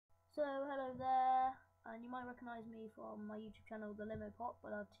So hello there, and you might recognise me from my YouTube channel TheLimopop,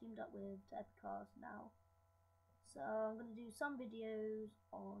 but I've teamed up with Tehepicast now. So I'm going to do some videos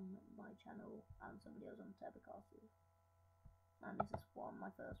on my channel and some videos on Tehepicast's. And this is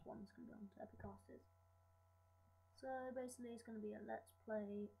my first one is going to be on Tehepicast's. So basically it's going to be a let's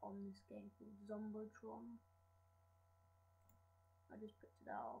play on this game called Zombotron. I just picked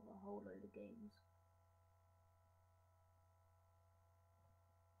it out of a whole load of games.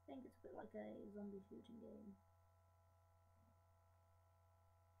 I think it's a bit like a zombie shooting game.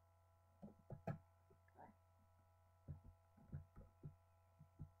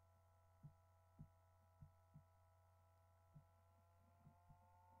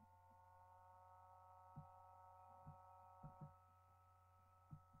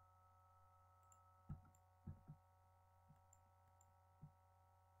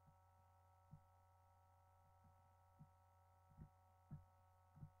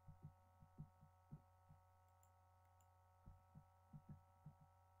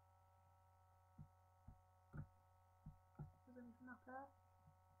 Is there anything up there?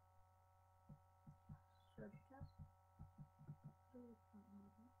 Treasure chest. I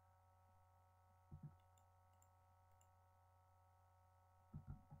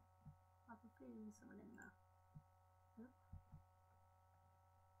have a feeling there's someone in there. Yep.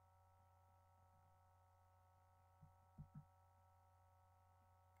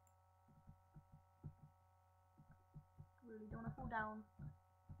 Really don't want to fall down.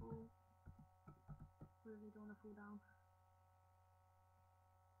 Oh. Really don't want to fall down.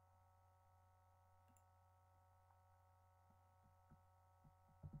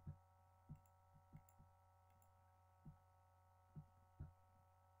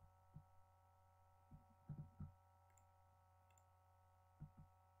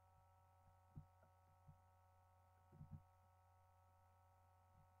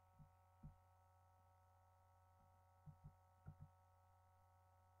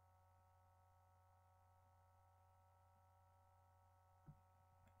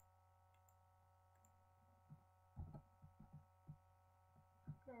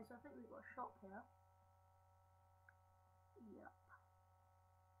 Okay, so I think we've got a shop here. Yep.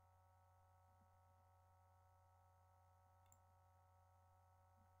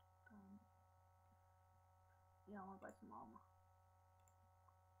 Yeah, I want to buy some armor.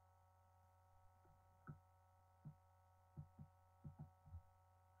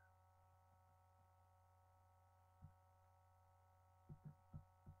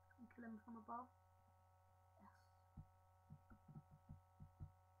 And kill him from above. Yes.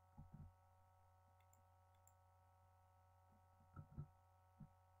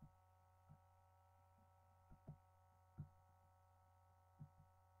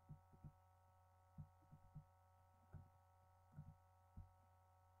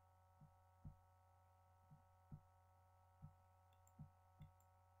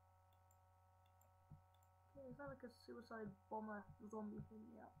 Okay, is that like a suicide bomber zombie thing?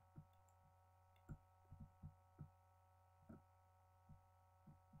 Yeah.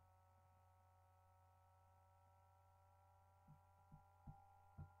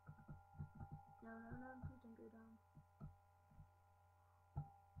 No, please don't go down. I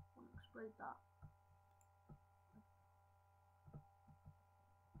want to explode that.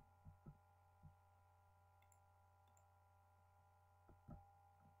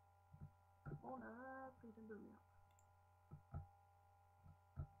 Oh no, please don't blow me up.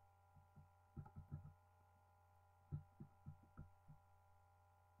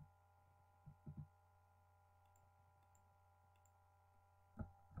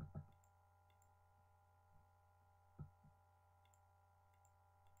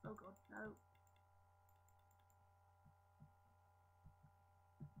 Oh god, no.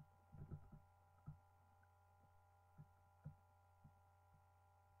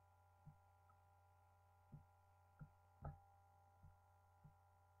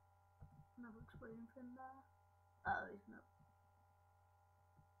 Another exploding thing there. Oh, he's not.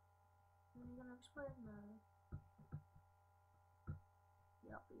 Is he gonna explode? No.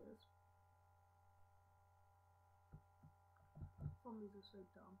 Yep, he is. Zombies are so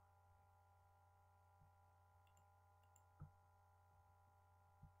dumb.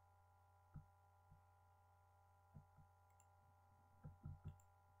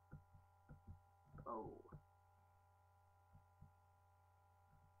 Oh.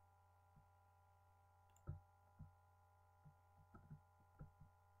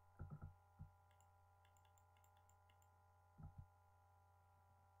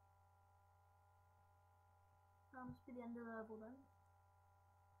 That must be the end of the level then.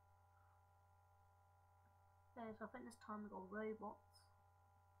 Okay, so I think this time we got robots.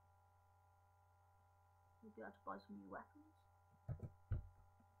 you'll be able to buy some new weapons.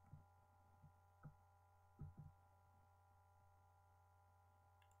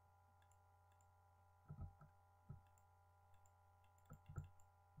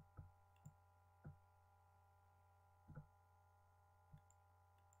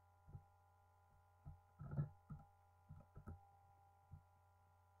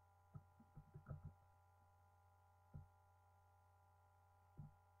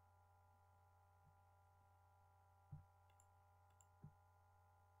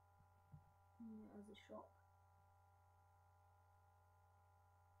 There's a shop.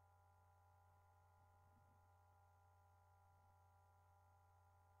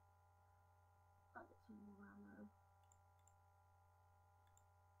 I'll get some more ammo.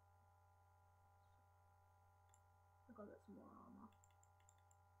 I've got to get some more armor.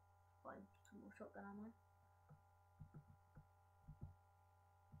 Buy some more shotgun ammo.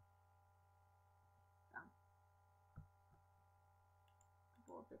 Damn. I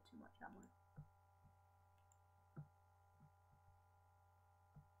bought a bit too much ammo.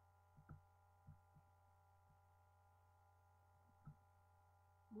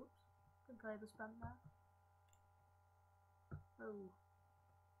 Whoops. I think I overspent there. Oh.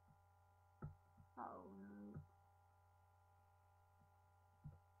 Oh no.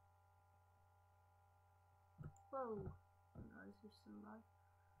 Whoa. Oh no, this is still alive.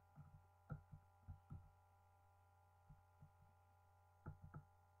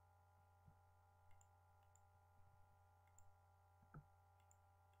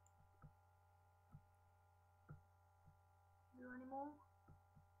 Is there any more?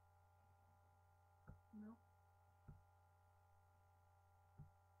 No.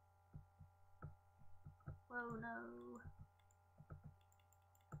 Whoa, no.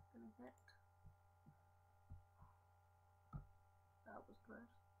 Gonna hit. That was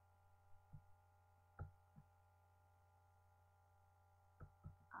close.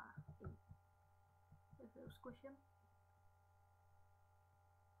 Ah, if it'll squish him.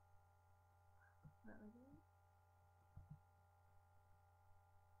 There we go.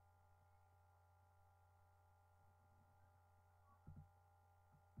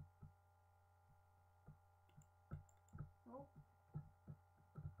 Oh.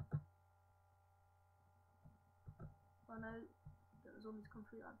 Oh no, there was zombies come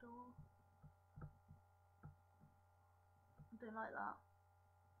through that door. I don't like that.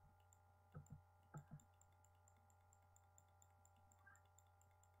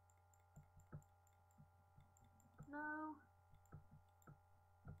 No.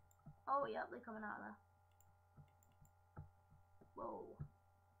 Oh, yep, they're coming out of there. Whoa.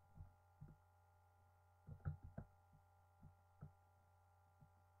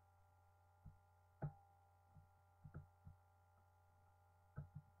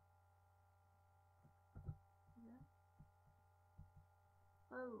 Yeah.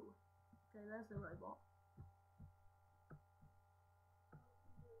 Oh. Okay, there's the robot.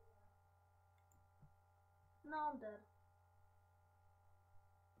 No, I'm dead.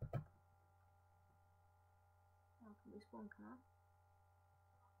 I can respawn, can I?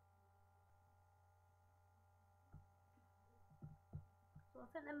 So I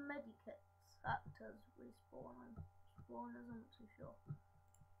think the medikits act as respawners. I'm not too sure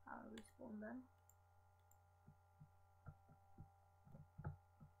how to respawn them.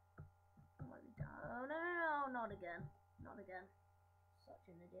 I might be down. Oh no, no, no, not again. Not again. Such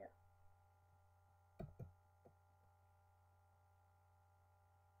an idiot.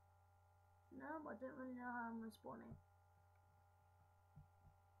 No, I don't really know how I'm respawning.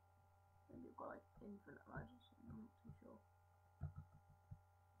 Maybe you've got like infinite lives or something, I'm not too sure.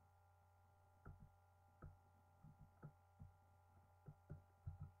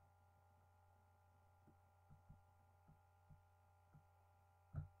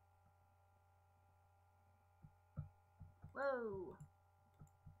 Whoa!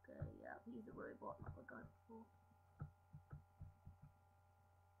 Okay, yeah, he's the robot, not the guy before.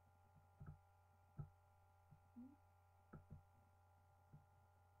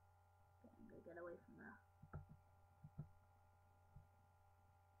 Okay, I'm gonna get away from there.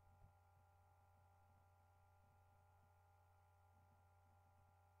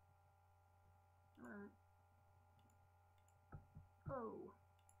 Alright. Oh.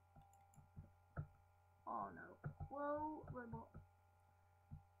 Oh no. Whoa, robot.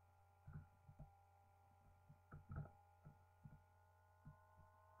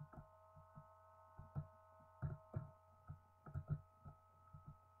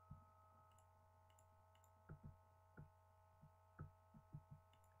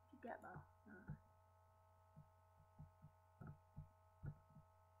 Did you get that? No.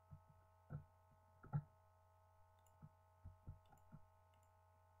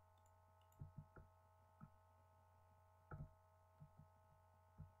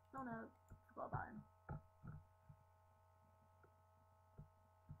 Oh no, forgot about him.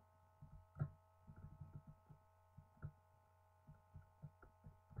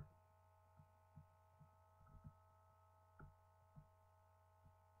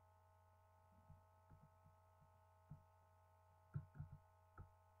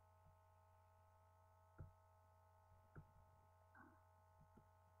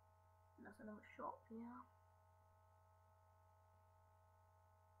 And that's another shop here.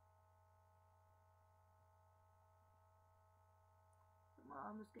 My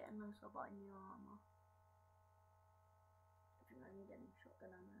armor's getting low, so I'll buy new armor. I think I need any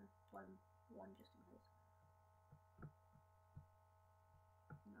shotgun ammo. One just in case.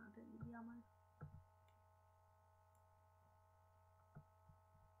 No, I don't need the ammo.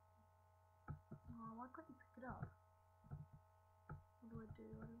 Oh, why couldn't you pick it up? What do?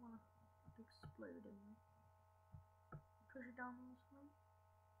 I don't want to explode in me. Push it down this way?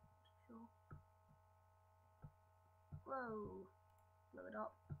 Sure. Whoa! Blow it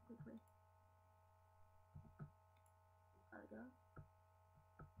up quickly. There we go.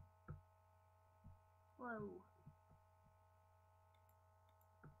 Whoa!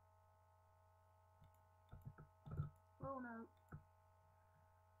 Oh no!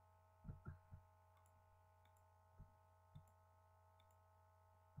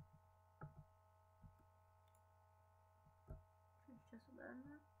 Treasure chest up there, isn't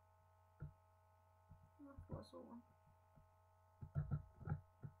there? I thought I saw one.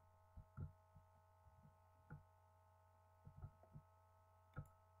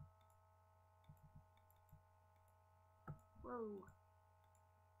 Whoa!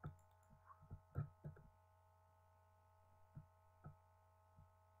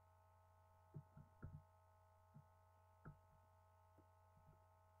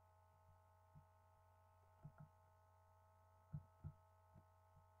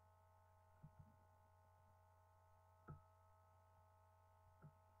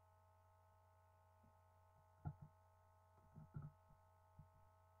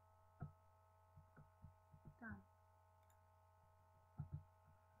 Damn.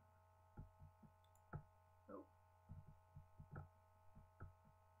 Oh.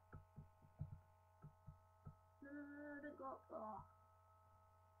 No, don't go up. Oh.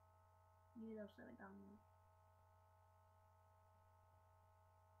 Knew there was something down there.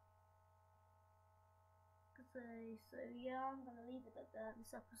 So yeah, I'm gonna leave it at that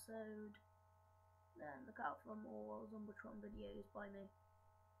this episode. Then look out for more Zombotron videos by me.